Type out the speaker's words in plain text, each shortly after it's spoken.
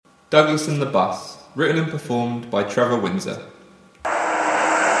Douglas and the Bus, written and performed by Trevor Windsor.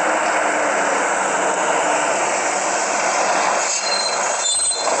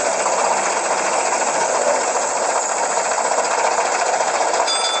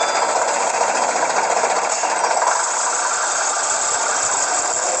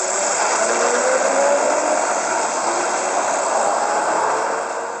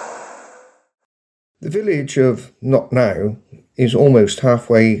 The village of Not Now is almost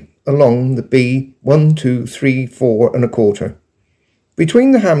halfway along the B 1, 2, 3, 4 and a quarter,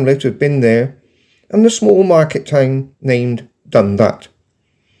 between the hamlet of Been There and the small market town named Done That.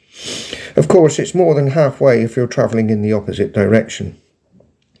 Of course, it's more than halfway if you're travelling in the opposite direction.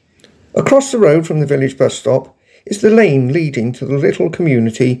 Across the road from the village bus stop is the lane leading to the little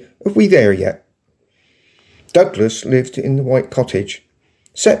community of We There Yet. Douglas lived in the white cottage,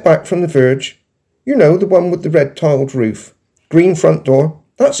 set back from the verge. You know, the one with the red tiled roof, green front door.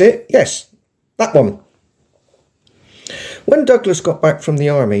 That's it, yes, that one. When Douglas got back from the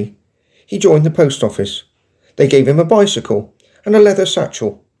army, he joined the post office. They gave him a bicycle and a leather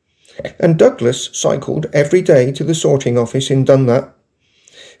satchel, and Douglas cycled every day to the sorting office in Done That,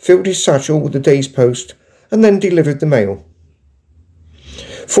 filled his satchel with the day's post, and then delivered the mail.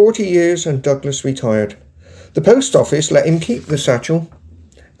 40 years and Douglas retired. The post office let him keep the satchel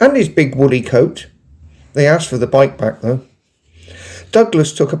and his big woolly coat. They asked for the bike back, though.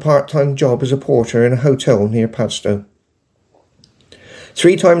 Douglas took a part-time job as a porter in a hotel near Padstow.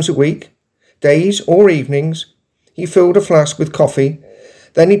 3 times a week, days or evenings, he filled a flask with coffee,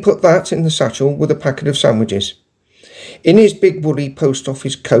 then he put that in the satchel with a packet of sandwiches. In his big woolly post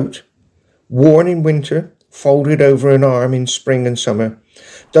office coat, worn in winter, folded over an arm in spring and summer,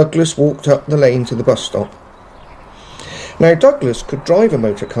 Douglas walked up the lane to the bus stop. Now, Douglas could drive a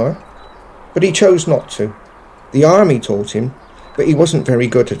motor car, but he chose not to. The army taught him, but he wasn't very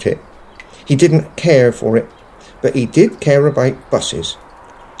good at it. He didn't care for it, but he did care about buses.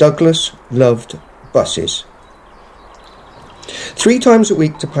 Douglas loved buses. 3 times a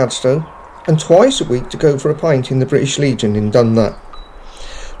week to Padstow, and twice a week to go for a pint in the British Legion in Done That.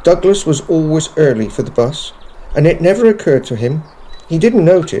 Douglas was always early for the bus, and it never occurred to him. He didn't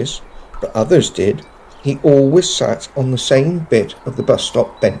notice, but others did. He always sat on the same bit of the bus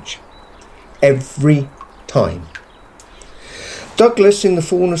stop bench. Every time. Douglas, in the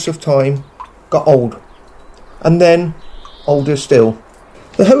fullness of time, got old, and then older still.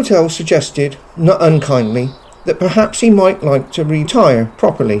 The hotel suggested, not unkindly, that perhaps he might like to retire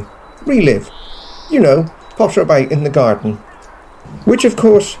properly, relive, potter about in the garden, which of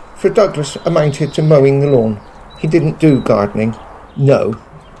course for Douglas amounted to mowing the lawn. He didn't do gardening, no.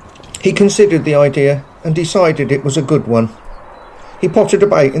 He considered the idea and decided it was a good one. He pottered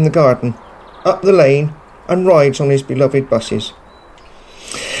about in the garden, up the lane, and rides on his beloved buses.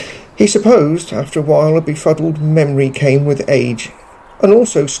 He supposed after a while a befuddled memory came with age, and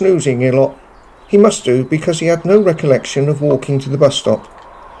also snoozing a lot. He must do, because he had no recollection of walking to the bus stop.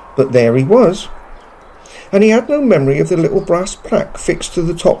 But there he was, and he had no memory of the little brass plaque fixed to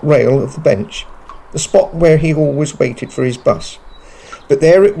the top rail of the bench, the spot where he always waited for his bus. But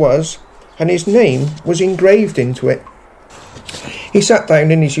there it was, and his name was engraved into it. He sat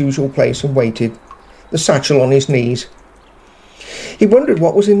down in his usual place and waited, the satchel on his knees. He wondered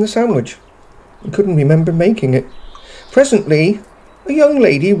what was in the sandwich. He couldn't remember making it. Presently, a young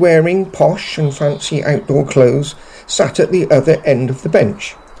lady wearing posh and fancy outdoor clothes sat at the other end of the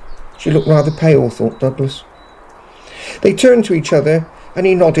bench. She looked rather pale, thought Douglas. They turned to each other, and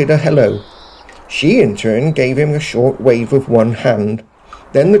he nodded a hello. She, in turn, gave him a short wave of one hand.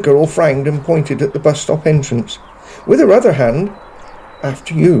 Then the girl frowned and pointed at the bus stop entrance. With her other hand,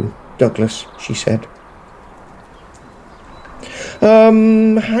 "After you, Douglas," she said.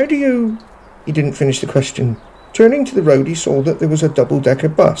 How do you..." He didn't finish the question. Turning to the road, he saw that there was a double-decker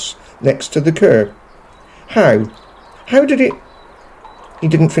bus next to the curb. How did it... He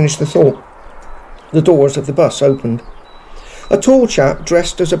didn't finish the thought. The doors of the bus opened. A tall chap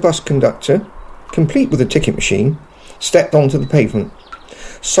dressed as a bus conductor, complete with a ticket machine, stepped onto the pavement.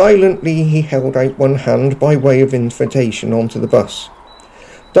 Silently he held out one hand by way of invitation onto the bus.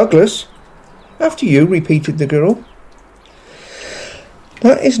 "Douglas, after you," repeated the girl.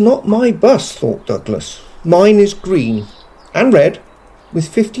 "That is not my bus," thought Douglas. "Mine is green and red, with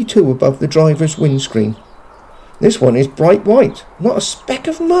 52 above the driver's windscreen. This one is bright white, not a speck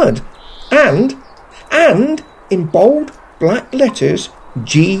of mud, and in bold black letters,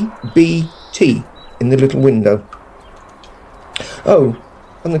 GBT in the little window. Oh,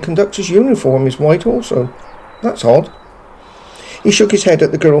 and the conductor's uniform is white also. That's odd." He shook his head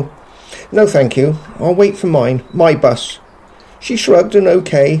at the girl. "No, thank you. I'll wait for mine, my bus." She shrugged an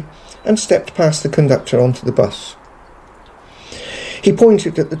okay and stepped past the conductor onto the bus. He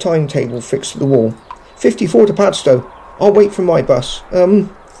pointed at the timetable fixed to the wall. 54 to Padstow. I'll wait for my bus.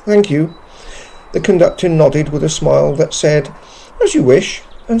 Thank you. The conductor nodded with a smile that said, as you wish,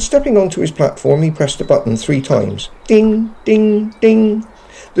 and stepping onto his platform, he pressed a button 3 times. Ding, ding, ding.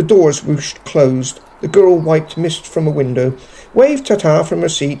 The doors whooshed closed. The girl wiped mist from a window, waved ta-ta from her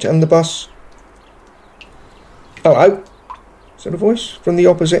seat, and the bus... Hello, said a voice from the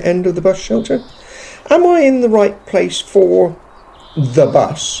opposite end of the bus shelter. Am I in the right place for the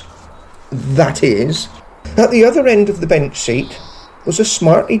bus? That is. At the other end of the bench seat was a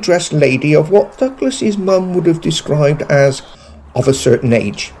smartly dressed lady of what Douglas's mum would have described as of a certain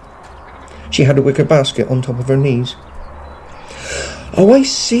age. She had a wicker basket on top of her knees. Oh, I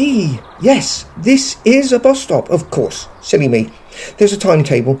see. Yes, this is a bus stop, of course. Silly me. There's a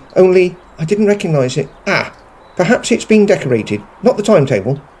timetable, only I didn't recognise it. Perhaps it's been decorated. Not the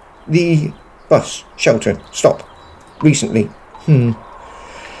timetable. The bus shelter stop. Recently.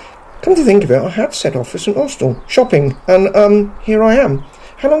 Come to think of it, I had set off for St Austell, shopping, and, here I am.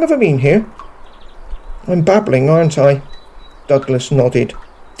 How long have I been here? I'm babbling, aren't I? Douglas nodded.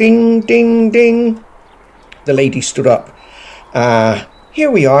 Ding, ding, ding. The lady stood up.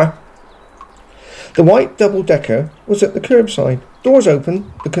 Here we are. The white double-decker was at the curbside. Doors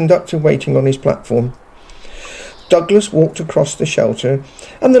open, the conductor waiting on his platform. Douglas walked across the shelter,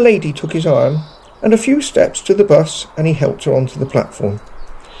 and the lady took his arm, and a few steps to the bus, and he helped her onto the platform.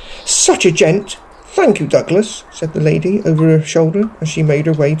 Such a gent! Thank you, Douglas, said the lady over her shoulder as she made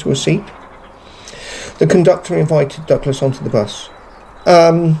her way to a seat. The conductor invited Douglas onto the bus.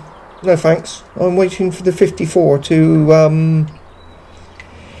 No thanks. I'm waiting for the 54 to,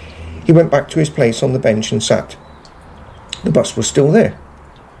 He went back to his place on the bench and sat. The bus was still there.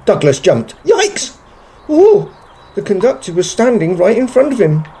 Douglas jumped. Yikes! Oh! The conductor was standing right in front of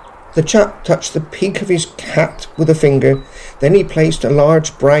him. The chap touched the peak of his hat with a finger. Then he placed a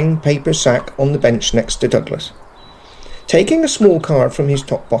large brown paper sack on the bench next to Douglas. Taking a small card from his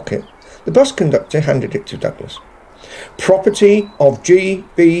top pocket, the bus conductor handed it to Douglas. Property of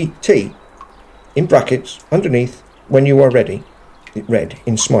GBT. In brackets, underneath, when you are ready, it read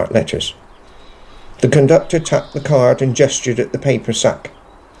in smart letters. The conductor tapped the card and gestured at the paper sack.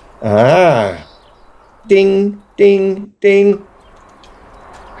 Ding, ding, ding.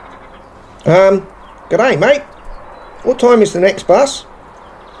 G'day, mate. What time is the next bus?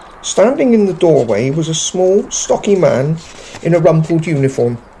 Standing in the doorway was a small, stocky man in a rumpled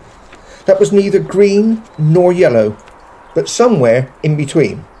uniform that was neither green nor yellow, but somewhere in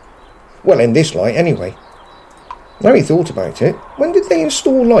between. Well, in this light, anyway. Now he thought about it, when did they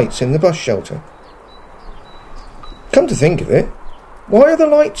install lights in the bus shelter? Come to think of it, why are the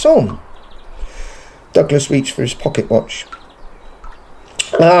lights on? Douglas reached for his pocket watch.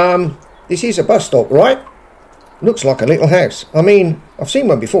 This is a bus stop, right? Looks like a little house. I mean, I've seen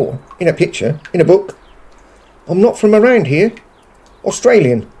one before, in a picture, in a book. I'm not from around here.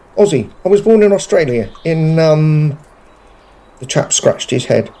 Australian. Aussie. I was born in Australia, in, The chap scratched his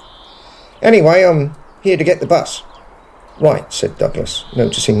head. Anyway, I'm here to get the bus. Right, said Douglas,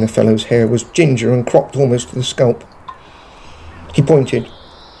 noticing the fellow's hair was ginger and cropped almost to the scalp. He pointed.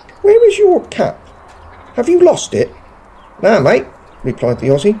 Where is your cap? Have you lost it? Nah, mate, replied the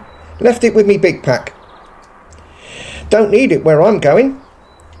Aussie. Left it with me big pack. Don't need it where I'm going.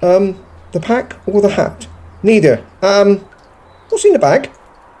 The pack or the hat? Neither. What's in the bag?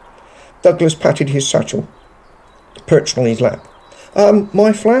 Douglas patted his satchel, perched on his lap.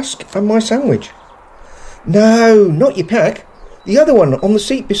 My flask and my sandwich. No, not your pack. The other one on the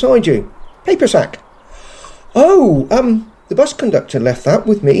seat beside you. Paper sack. Oh, the bus conductor left that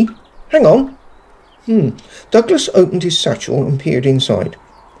with me. Hang on. Douglas opened his satchel and peered inside.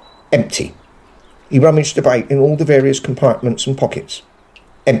 Empty. He rummaged about in all the various compartments and pockets.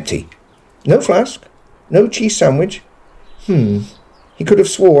 Empty. No flask. No cheese sandwich. He could have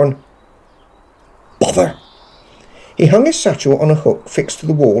sworn. Bother! He hung his satchel on a hook fixed to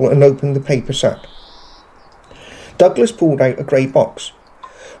the wall and opened the paper sack. Douglas pulled out a grey box,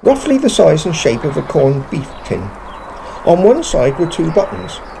 roughly the size and shape of a corned beef tin. On one side were 2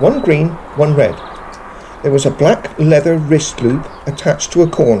 buttons, one green, one red. There was a black leather wrist loop attached to a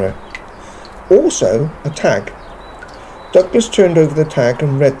corner. Also a tag. Douglas turned over the tag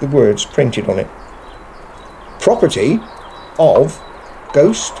and read the words printed on it. Property of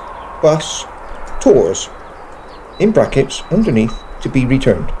Ghost Bus Tours. In brackets, underneath, to be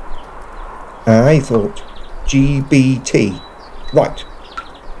returned. I thought. GBT. Right.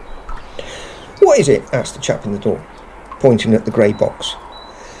 What is it? Asked the chap in the door, pointing at the grey box.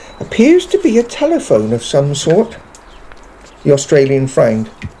 Appears to be a telephone of some sort. The Australian frowned.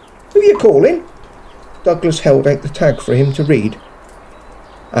 Who you calling?" Douglas held out the tag for him to read.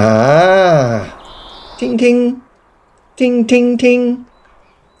 "Ah. Ting ting. Ting ting ting."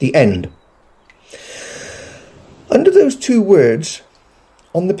 The end. Under those 2 words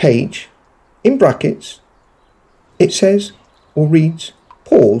on the page, in brackets, it says, or reads,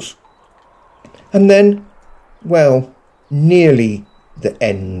 pause. And then, well, nearly the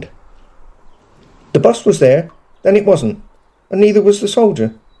end. The bus was there, then it wasn't, and neither was the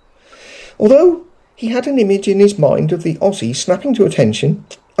soldier. Although he had an image in his mind of the Aussie snapping to attention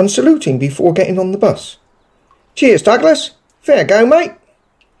and saluting before getting on the bus. "Cheers, Douglas. Fair go, mate."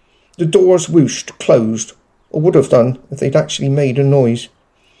 The doors whooshed closed, or would have done if they'd actually made a noise.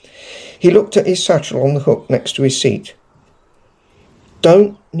 He looked at his satchel on the hook next to his seat.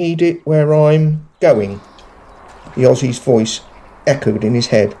 "Don't need it where I'm going," the Aussie's voice echoed in his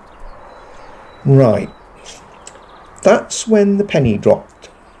head. Right. That's when the penny dropped.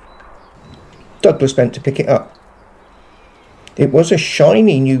 Douglas bent to pick it up. It was a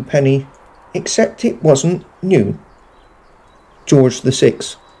shiny new penny, except it wasn't new. George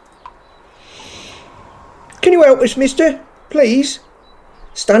VI. "Can you help us, mister? Please?"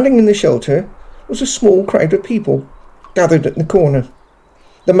 Standing in the shelter was a small crowd of people gathered at the corner.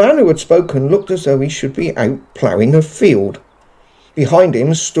 The man who had spoken looked as though he should be out ploughing a field. Behind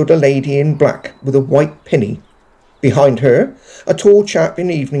him stood a lady in black with a white pinny. Behind her, a tall chap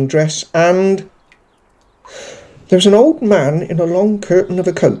in evening dress, and there was an old man in a long curtain of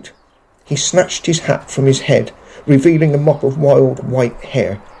a coat. He snatched his hat from his head, revealing a mop of wild white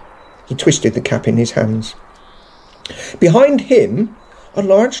hair. He twisted the cap in his hands. Behind him, a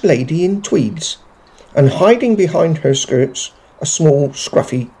large lady in tweeds, and hiding behind her skirts, a small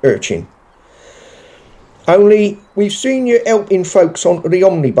scruffy urchin. "Only we've seen you helping folks onto the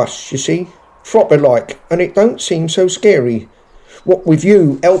omnibus, you see, proper like, and it don't seem so scary. What with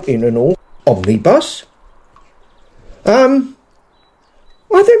you helping and all." "Omnibus?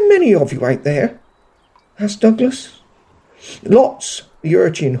 Are there many of you out there?" asked Douglas. "Lots." The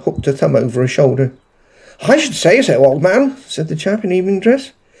urchin hooked a thumb over her shoulder. "I should say so, old man," said the chap in evening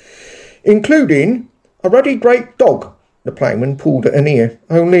dress. "Including a ruddy great dog." The ploughman pulled at an ear.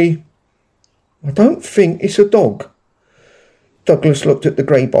 "Only I don't think it's a dog." Douglas looked at the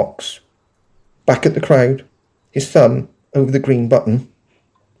grey box, back at the crowd, his thumb over the green button.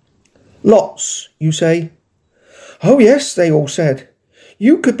 "Lots, you say?" "Oh yes," they all said.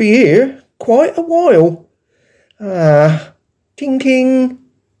 "You could be here quite a while." "Ah, ting-ting."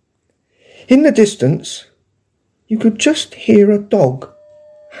 In the distance, you could just hear a dog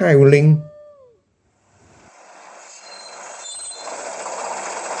howling.